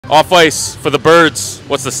Off ice for the birds.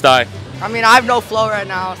 What's the sty? I mean, I have no flow right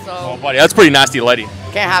now, so Oh, buddy, that's pretty nasty lighting.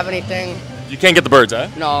 can't have anything. You can't get the birds,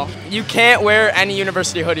 eh? No. You can't wear any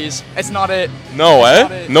university hoodies. It's not it. No, eh?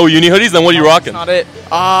 not it. No uni hoodies? Then what are you rocking? It's not it.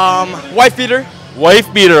 Wife beater.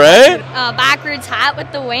 Wife beater, eh? Backwards hat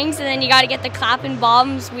with the wings, and then you got to get the clapping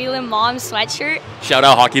bombs, wheeling moms sweatshirt. Shout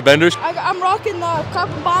out hockey benders. I'm rocking the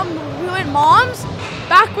clapping bomb, wheeling moms,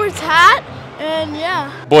 backwards hat, and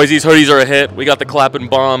yeah. Boys, these hoodies are a hit. We got the clapping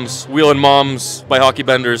bombs, wheeling moms by hockey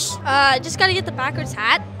benders. Just gotta get the backwards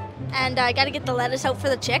hat, and gotta get the lettuce out for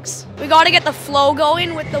the chicks. We gotta get the flow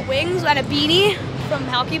going with the wings and a beanie from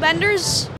Hockey Benders.